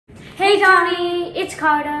Hey Tony, it's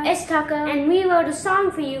Carter, it's Tucker, and we wrote a song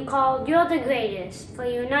for you called You're the Greatest for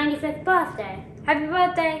your 95th birthday. Happy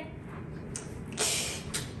birthday.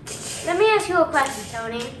 Let me ask you a question,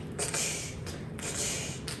 Tony.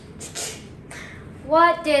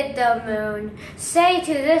 What did the moon say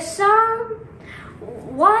to this song?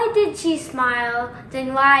 Why did she smile?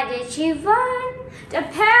 Then why did she run to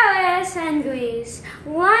Paris and Greece,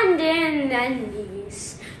 London and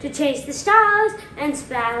Nice, to chase the stars and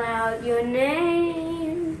spell out your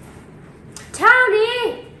name?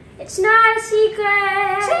 Tony, it's not a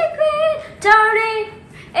secret. Secret. Tony,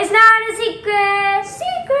 it's not a secret.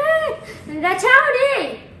 Secret. That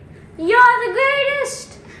Tony, you're the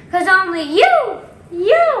greatest. 'Cause only you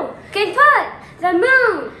can put the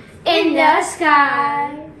moon in the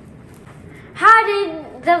sky. How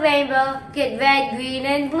did the rainbow get red, green,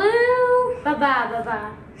 and blue?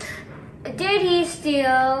 Ba-ba. Did he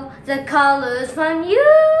steal the colors from you?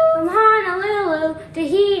 From Honolulu to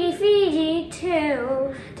Tahiti, Fiji,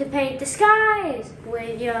 too, to paint the skies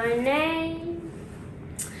with your name.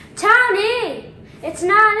 Tony, it's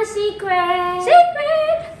not a secret.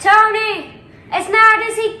 Secret. Tony, it's not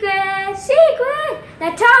a secret. Secret.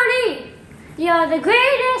 Now Tony, you're the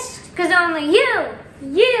greatest, 'cause only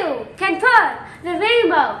you can put the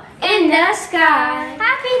rainbow in the sky.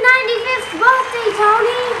 Happy 95th birthday,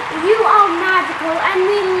 Tony. You are magical and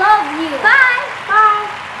we love you. Bye.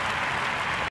 Bye.